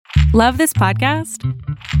Love this podcast?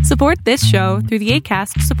 Support this show through the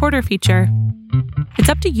Acast supporter feature. It's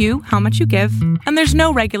up to you how much you give, and there's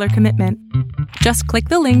no regular commitment. Just click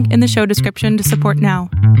the link in the show description to support now.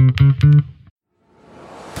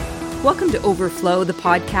 Welcome to Overflow, the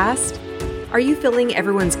podcast. Are you filling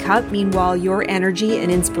everyone's cup meanwhile your energy and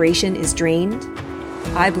inspiration is drained?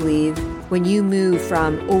 I believe when you move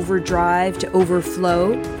from overdrive to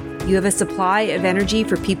overflow, you have a supply of energy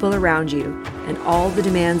for people around you and all the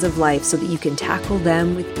demands of life so that you can tackle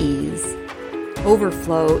them with ease.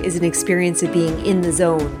 Overflow is an experience of being in the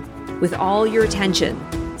zone with all your attention,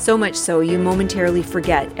 so much so you momentarily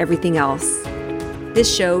forget everything else.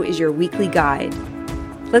 This show is your weekly guide.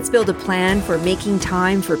 Let's build a plan for making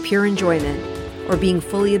time for pure enjoyment or being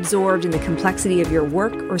fully absorbed in the complexity of your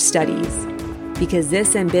work or studies, because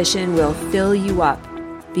this ambition will fill you up,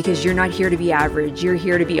 because you're not here to be average, you're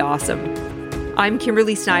here to be awesome. I'm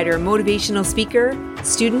Kimberly Snyder, motivational speaker,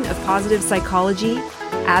 student of positive psychology,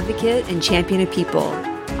 advocate, and champion of people.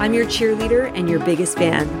 I'm your cheerleader and your biggest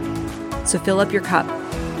fan. So fill up your cup,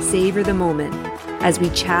 savor the moment as we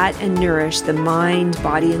chat and nourish the mind,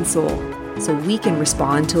 body, and soul so we can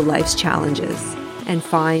respond to life's challenges and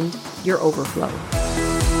find your overflow.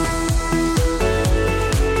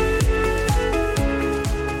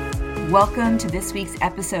 Welcome to this week's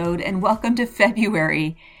episode and welcome to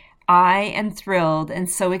February. I am thrilled and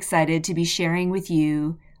so excited to be sharing with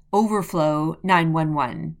you Overflow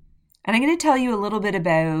 911. And I'm going to tell you a little bit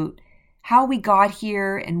about how we got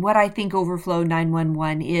here and what I think Overflow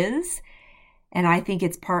 911 is. And I think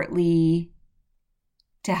it's partly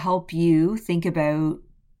to help you think about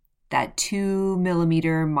that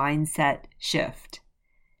 2-millimeter mindset shift.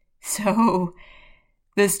 So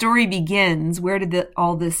the story begins, where did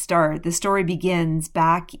all this start? The story begins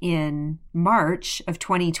back in March of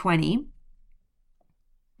 2020.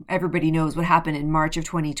 Everybody knows what happened in March of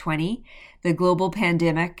 2020. The global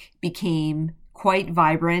pandemic became quite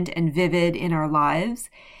vibrant and vivid in our lives,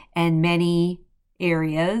 and many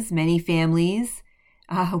areas, many families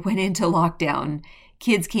went into lockdown.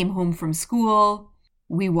 Kids came home from school.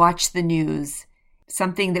 We watched the news,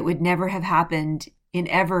 something that would never have happened in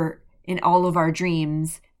all of our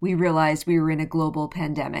dreams. We realized we were in a global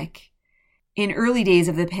pandemic. In early days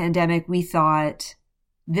of the pandemic, we thought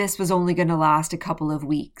this was only going to last a couple of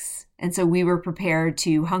weeks. And so we were prepared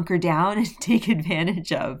to hunker down and take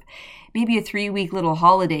advantage of maybe a 3-week little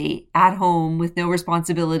holiday at home with no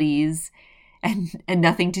responsibilities and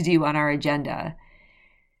nothing to do on our agenda.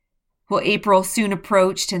 Well, April soon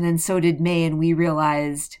approached, and then so did May, and we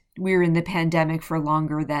realized we were in the pandemic for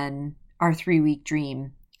longer than our 3-week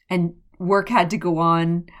dream. And work had to go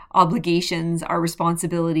on, obligations, our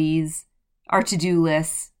responsibilities, our to-do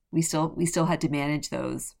lists, we still had to manage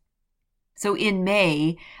those. So in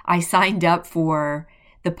May, I signed up for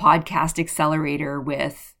the podcast accelerator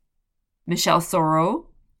with Michelle Soro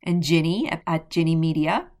and Ginny at Ginny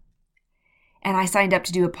Media. And I signed up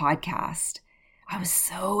to do a podcast. I was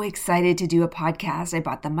so excited to do a podcast. I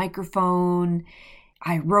bought the microphone.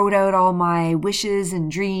 I wrote out all my wishes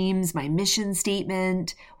and dreams, my mission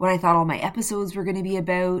statement, what I thought all my episodes were going to be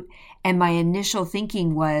about. And my initial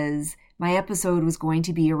thinking was my episode was going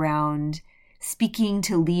to be around speaking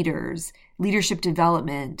to leaders, leadership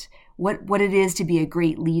development, what it is to be a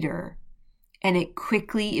great leader. And it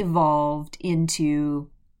quickly evolved into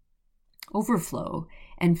overflow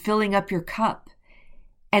and filling up your cup.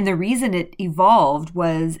 And the reason it evolved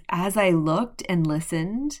was as I looked and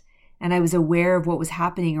listened and I was aware of what was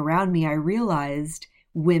happening around me, I realized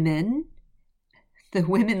the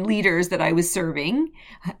women leaders that I was serving,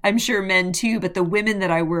 I'm sure men too, but the women that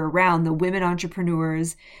I were around, the women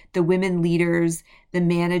entrepreneurs, the women leaders, the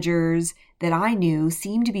managers that I knew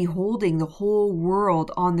seemed to be holding the whole world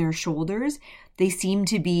on their shoulders. They seemed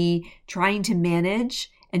to be trying to manage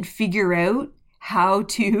and figure out how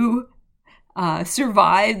to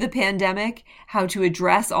survive the pandemic, how to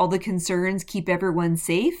address all the concerns, keep everyone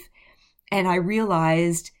safe. And I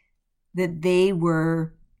realized that they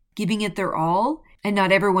were giving it their all, and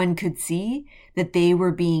not everyone could see that they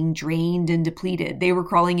were being drained and depleted. They were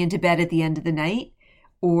crawling into bed at the end of the night,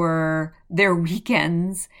 or their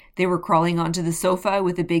weekends, they were crawling onto the sofa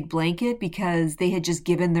with a big blanket because they had just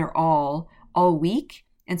given their all week.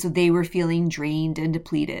 And so they were feeling drained and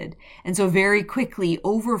depleted. And so very quickly,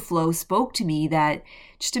 overflow spoke to me that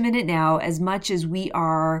just a minute now, as much as we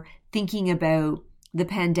are thinking about the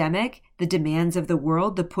pandemic, the demands of the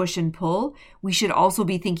world, the push and pull, we should also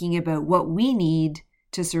be thinking about what we need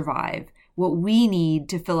to survive, what we need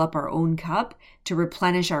to fill up our own cup, to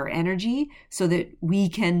replenish our energy so that we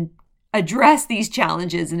can address these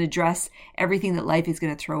challenges and address everything that life is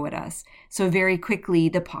going to throw at us. So very quickly,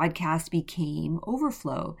 the podcast became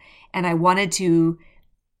Overflow. And I wanted to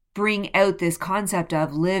bring out this concept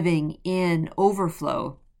of living in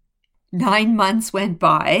overflow. 9 months went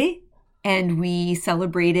by and we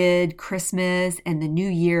celebrated Christmas and the new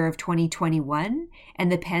year of 2021.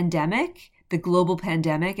 And the pandemic, the global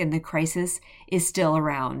pandemic and the crisis is still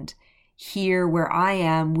around. Here where I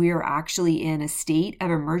am, we're actually in a state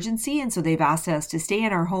of emergency. And so they've asked us to stay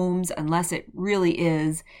in our homes unless it really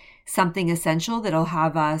is something essential that'll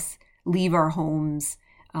have us leave our homes,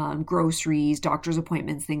 groceries, doctor's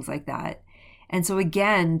appointments, things like that. And so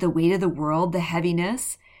again, the weight of the world, the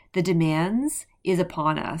heaviness, the demands is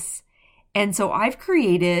upon us. And so I've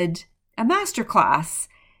created a masterclass.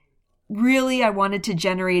 Really, I wanted to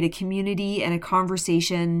generate a community and a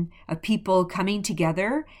conversation of people coming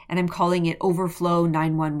together, and I'm calling it Overflow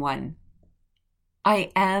 911.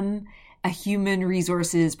 I am a human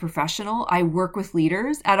resources professional. I work with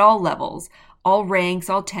leaders at all levels, all ranks,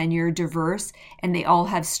 all tenure, diverse, and they all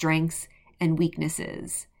have strengths and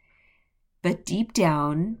weaknesses. But deep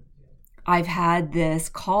down, I've had this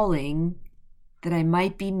calling that I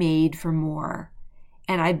might be made for more,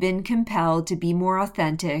 and I've been compelled to be more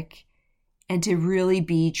authentic and to really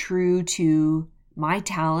be true to my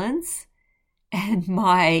talents and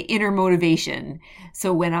my inner motivation.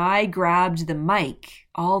 So when I grabbed the mic,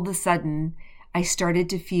 all of a sudden, I started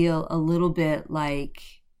to feel a little bit like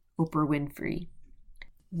Oprah Winfrey.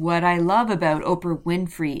 What I love about Oprah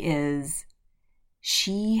Winfrey is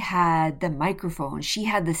she had the microphone, she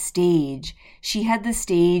had the stage. She had the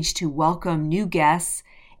stage to welcome new guests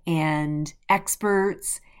and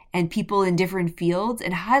experts and people in different fields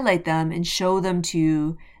and highlight them and show them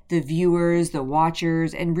to the viewers, the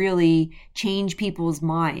watchers, and really change people's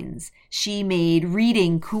minds. She made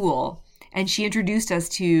reading cool, and she introduced us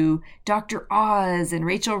to Dr. Oz and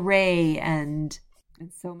Rachel Ray and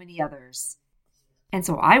so many others. And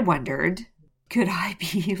so I wondered, could I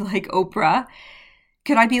be like Oprah?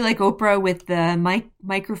 Could I be like Oprah with the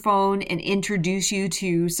microphone and introduce you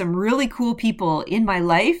to some really cool people in my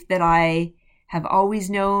life that I have always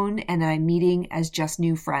known and that I'm meeting as just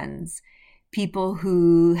new friends? People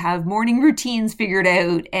who have morning routines figured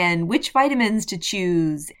out and which vitamins to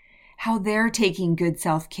choose, how they're taking good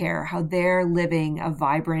self-care, how they're living a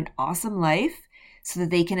vibrant, awesome life so that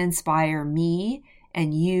they can inspire me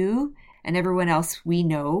and you and everyone else we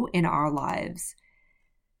know in our lives.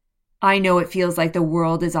 I know it feels like the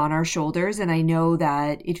world is on our shoulders, and I know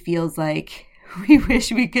that it feels like we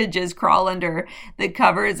wish we could just crawl under the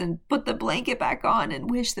covers and put the blanket back on and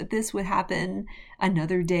wish that this would happen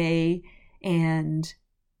another day and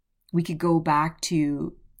we could go back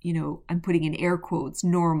to, I'm putting in air quotes,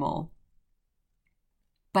 normal.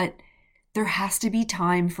 But there has to be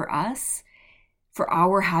time for us, for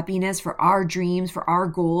our happiness, for our dreams, for our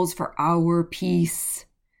goals, for our peace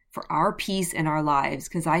in our lives.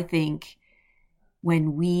 Because I think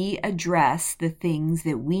when we address the things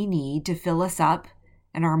that we need to fill us up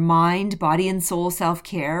and our mind, body, and soul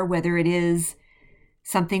self-care, whether it is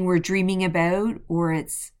something we're dreaming about or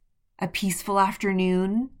it's a peaceful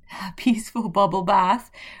afternoon, a peaceful bubble bath,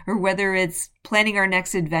 or whether it's planning our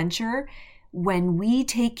next adventure, when we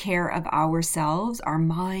take care of ourselves, our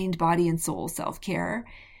mind, body, and soul self-care,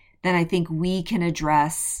 then I think we can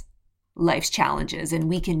address life's challenges and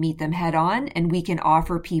we can meet them head on and we can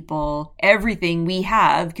offer people everything we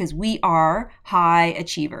have because we are high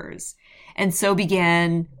achievers. And so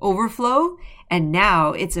began Overflow, and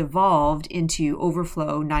now it's evolved into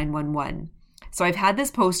Overflow 911. So I've had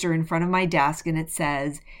this poster in front of my desk and it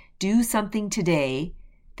says, "Do something today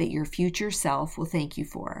that your future self will thank you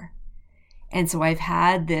for." And so I've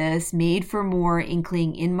had this made for more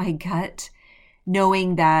inkling in my gut,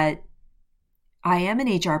 knowing that I am an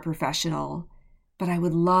HR professional, but I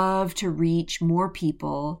would love to reach more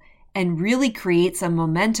people and really create some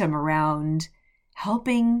momentum around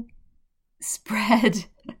helping spread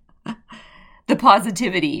the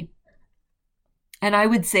positivity. And I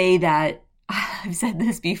would say that, I've said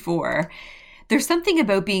this before, there's something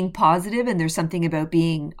about being positive and there's something about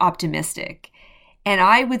being optimistic. And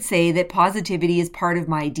I would say that positivity is part of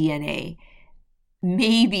my DNA.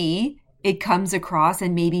 Maybe it comes across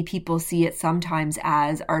and maybe people see it sometimes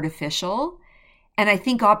as artificial. And I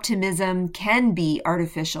think optimism can be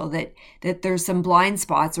artificial, that there's some blind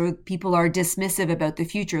spots or people are dismissive about the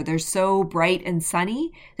future. They're so bright and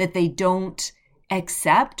sunny that they don't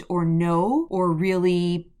accept or know or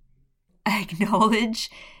really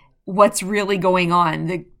acknowledge what's really going on,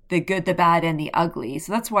 the good, the bad, and the ugly.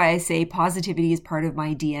 So that's why I say positivity is part of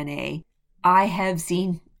my DNA. I have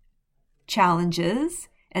seen challenges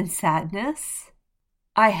and sadness.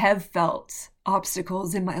 I have felt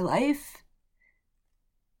obstacles in my life,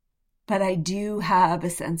 but I do have a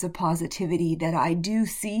sense of positivity that I do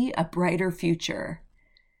see a brighter future.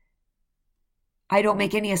 I don't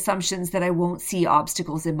make any assumptions that I won't see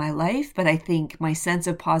obstacles in my life, but I think my sense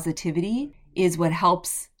of positivity is what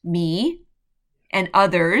helps me and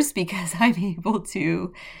others, because I'm able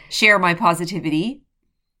to share my positivity.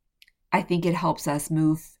 I think it helps us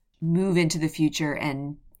move into the future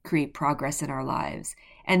and create progress in our lives.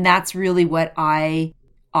 And that's really what I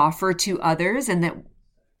offer to others, and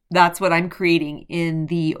that's what I'm creating in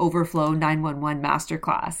the Overflow 911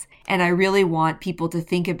 Masterclass. And I really want people to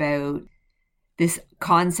think about this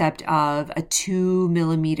concept of a 2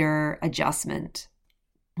 millimeter adjustment.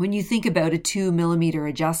 When you think about a 2 millimeter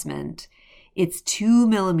adjustment, it's 2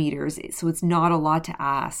 millimeters, so it's not a lot to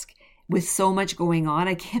ask. With so much going on,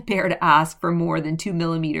 I can't bear to ask for more than 2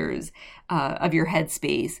 millimeters of your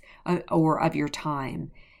headspace or of your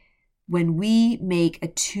time. When we make a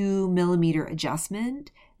 2 millimeter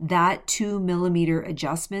adjustment, that 2 millimeter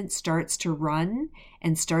adjustment starts to run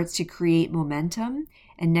and starts to create momentum.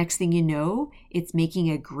 And next thing you know, it's making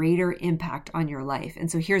a greater impact on your life.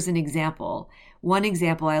 And so here's an example. One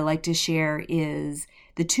example I like to share is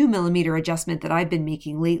the 2 millimeter adjustment that I've been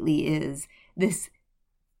making lately is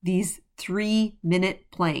these 3-minute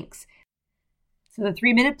planks. So the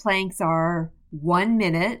 3-minute planks are 1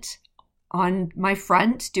 minute on my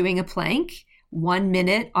front doing a plank, 1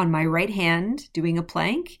 minute on my right hand doing a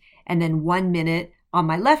plank, and then 1 minute on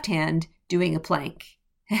my left hand doing a plank.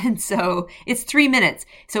 And so it's 3 minutes.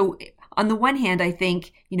 So on the one hand, I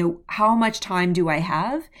think, how much time do I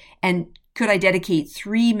have? And could I dedicate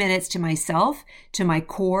 3 minutes to myself, to my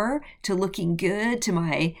core, to looking good, to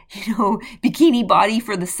my, bikini body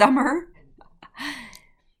for the summer?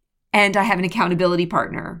 And I have an accountability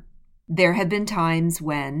partner. There have been times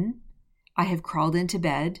when I have crawled into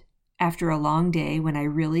bed after a long day when I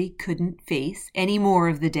really couldn't face any more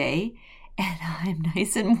of the day, and I'm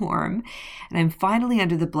nice and warm, and I'm finally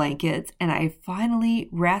under the blankets, and I finally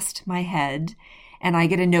rest my head, and I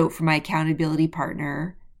get a note from my accountability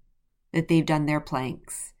partner that they've done their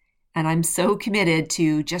planks. And I'm so committed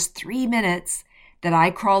to just 3 minutes that I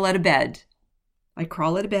crawl out of bed. I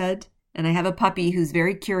crawl out of bed, and I have a puppy who's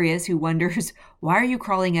very curious, who wonders, why are you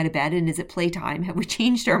crawling out of bed? And is it playtime? Have we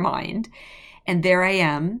changed our mind? And there I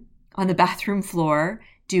am on the bathroom floor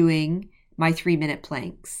doing my 3-minute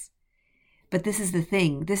planks. But this is the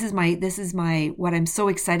thing. This is my what I'm so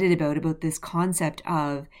excited about this concept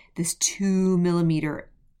of this 2 millimeter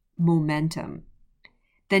momentum.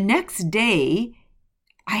 The next day,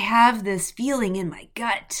 I have this feeling in my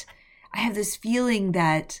gut. I have this feeling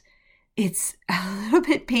that it's a little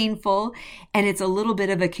bit painful, and it's a little bit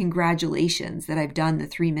of a congratulations that I've done the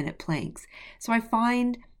 3-minute planks. So I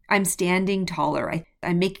find I'm standing taller.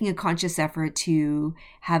 I'm making a conscious effort to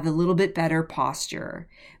have a little bit better posture,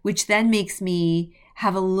 which then makes me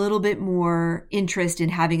have a little bit more interest in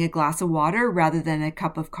having a glass of water rather than a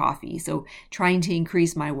cup of coffee. So trying to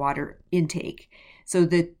increase my water intake. So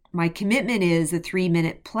that my commitment is the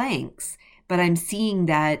 3-minute planks, but I'm seeing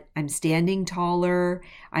that I'm standing taller.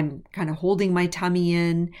 I'm kind of holding my tummy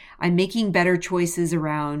in. I'm making better choices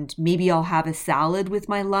around maybe I'll have a salad with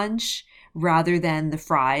my lunch rather than the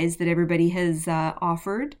fries that everybody has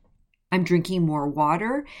offered. I'm drinking more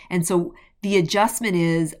water. And so the adjustment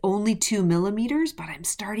is only 2 millimeters, but I'm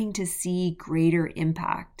starting to see greater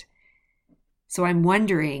impact. So I'm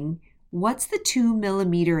wondering, what's the 2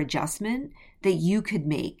 millimeter adjustment that you could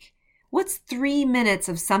make? What's 3 minutes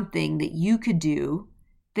of something that you could do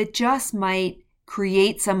that just might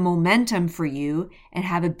create some momentum for you and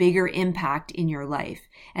have a bigger impact in your life?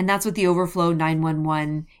 And that's what the Overflow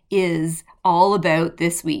 911 is all about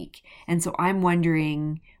this week. And so I'm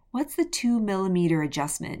wondering, what's the 2 millimeter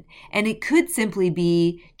adjustment? And it could simply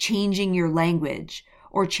be changing your language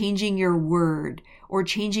or changing your word or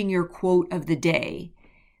changing your quote of the day.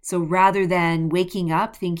 So rather than waking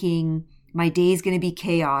up thinking, my day's going to be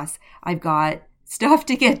chaos, I've got stuff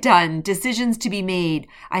to get done, decisions to be made,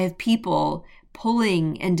 I have people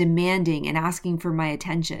pulling and demanding and asking for my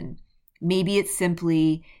attention. Maybe it's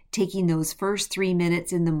simply taking those first 3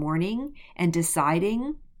 minutes in the morning and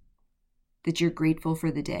deciding that you're grateful for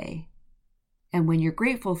the day. And when you're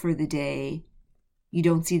grateful for the day, you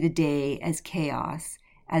don't see the day as chaos,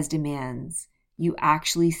 as demands. You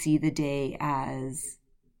actually see the day as,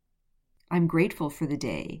 I'm grateful for the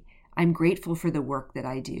day. I'm grateful for the work that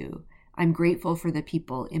I do. I'm grateful for the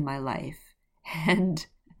people in my life. And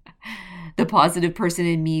the positive person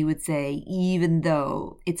in me would say, even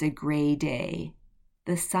though it's a gray day,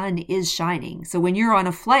 the sun is shining. So when you're on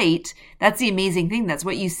a flight, that's the amazing thing. That's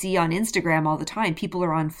what you see on Instagram all the time. People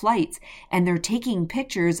are on flights and they're taking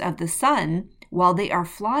pictures of the sun while they are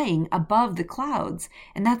flying above the clouds.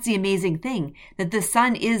 And that's the amazing thing, that the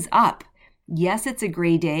sun is up. Yes, it's a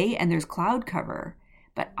gray day and there's cloud cover,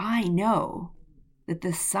 but I know that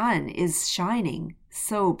the sun is shining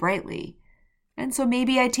so brightly. And so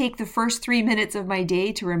maybe I take the first 3 minutes of my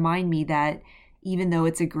day to remind me that even though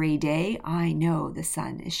it's a gray day, I know the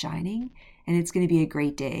sun is shining and it's going to be a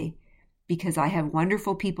great day because I have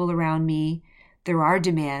wonderful people around me. There are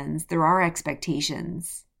demands, there are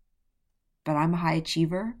expectations, but I'm a high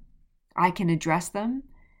achiever. I can address them.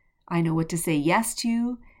 I know what to say yes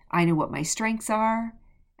to. I know what my strengths are,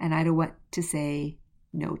 and I know what to say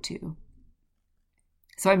no to.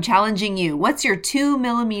 So I'm challenging you. What's your 2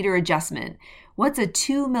 millimeter adjustment? What's a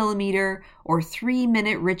 2 millimeter or 3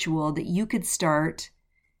 minute ritual that you could start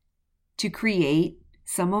to create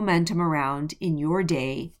some momentum around in your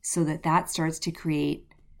day so that that starts to create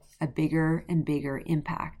a bigger and bigger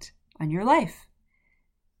impact on your life?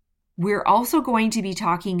 We're also going to be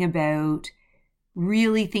talking about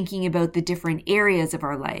really thinking about the different areas of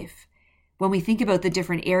our life. When we think about the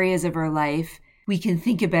different areas of our life, we can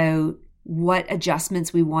think about what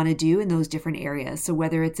adjustments we want to do in those different areas. So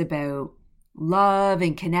whether it's about love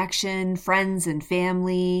and connection, friends and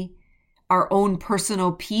family, our own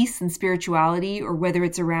personal peace and spirituality, or whether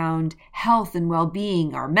it's around health and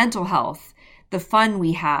well-being, our mental health, the fun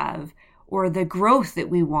we have, or the growth that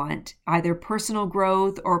we want, either personal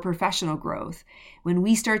growth or professional growth. When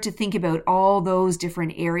we start to think about all those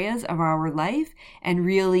different areas of our life and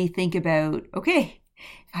really think about, okay,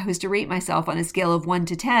 if I was to rate myself on a scale of 1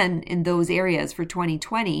 to 10 in those areas for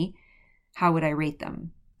 2020, how would I rate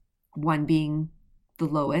them? 1 being the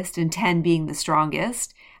lowest and 10 being the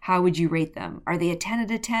strongest. How would you rate them? Are they a 10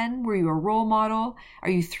 out of 10? Were you a role model? Are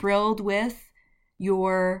you thrilled with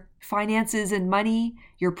your finances and money,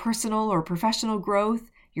 your personal or professional growth,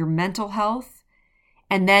 your mental health?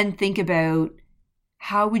 And then think about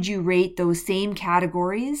how would you rate those same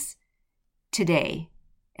categories today?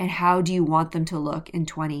 And how do you want them to look in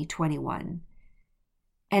 2021?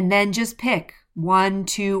 And then just pick 1,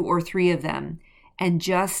 2, or 3 of them and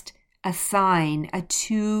just assign a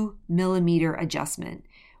 2 millimeter adjustment.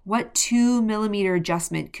 What 2 millimeter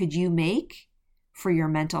adjustment could you make for your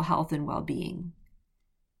mental health and well-being?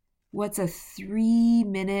 What's a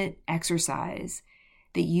 3-minute exercise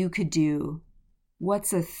that you could do?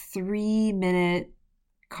 What's a 3-minute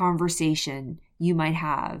conversation you might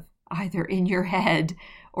have either in your head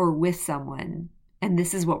or with someone? And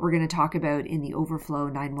this is what we're going to talk about in the Overflow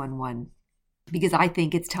 911, because I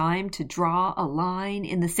think it's time to draw a line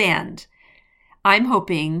in the sand. I'm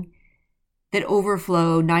hoping that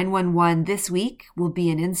Overflow 911 this week will be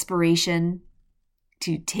an inspiration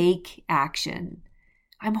to take action.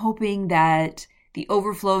 I'm hoping that the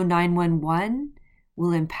Overflow 911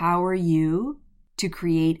 will empower you to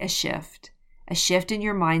create a shift in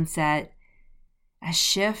your mindset, a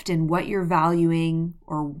shift in what you're valuing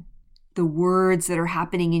or the words that are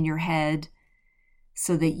happening in your head,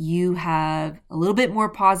 so that you have a little bit more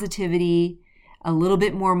positivity, a little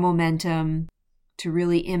bit more momentum to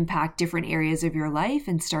really impact different areas of your life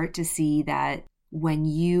and start to see that when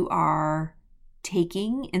you are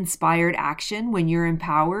taking inspired action, when you're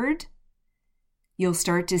empowered, you'll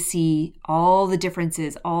start to see all the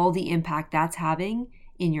differences, all the impact that's having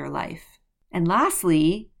in your life. And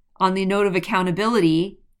lastly, on the note of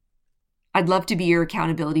accountability, I'd love to be your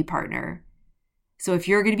accountability partner. So if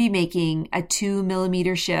you're going to be making a 2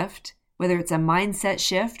 millimeter shift, whether it's a mindset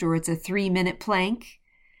shift or it's a 3-minute plank,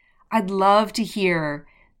 I'd love to share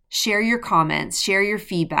your comments, share your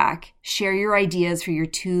feedback, share your ideas for your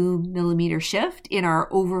 2 millimeter shift in our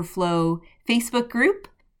Overflow Facebook group,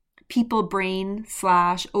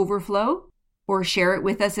 peoplebrain/overflow, or share it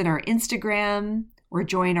with us in our Instagram or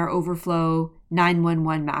join our Overflow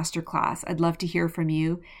 911 Masterclass. I'd love to hear from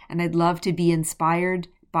you, and I'd love to be inspired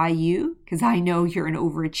by you because I know you're an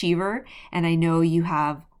overachiever and I know you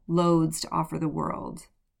have loads to offer the world.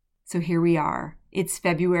 So here we are. It's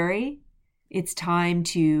February. It's time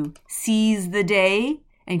to seize the day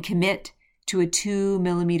and commit to a 2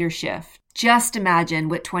 millimeter shift. Just imagine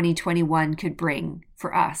what 2021 could bring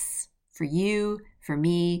for us, for you, for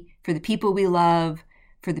me, for the people we love,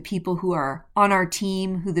 for the people who are on our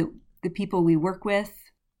team, the people we work with.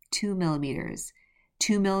 2 millimeters.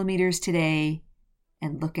 2 millimeters today,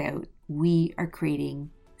 and look out. We are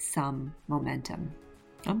creating some momentum.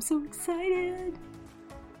 I'm so excited.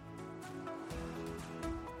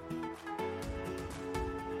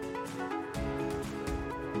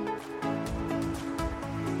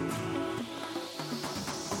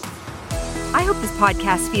 I hope this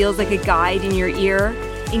podcast feels like a guide in your ear,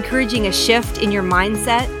 encouraging a shift in your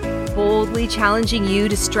mindset, boldly challenging you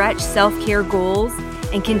to stretch self-care goals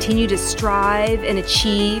and continue to strive and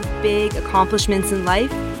achieve big accomplishments in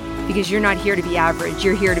life, because you're not here to be average,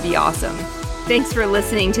 you're here to be awesome. Thanks for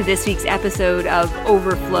listening to this week's episode of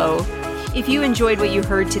Overflow. If you enjoyed what you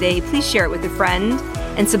heard today, please share it with a friend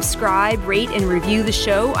and subscribe, rate, and review the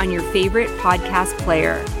show on your favorite podcast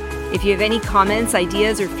player. If you have any comments,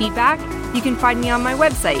 ideas, or feedback, you can find me on my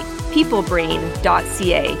website,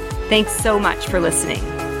 peoplebrain.ca. Thanks so much for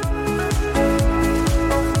listening.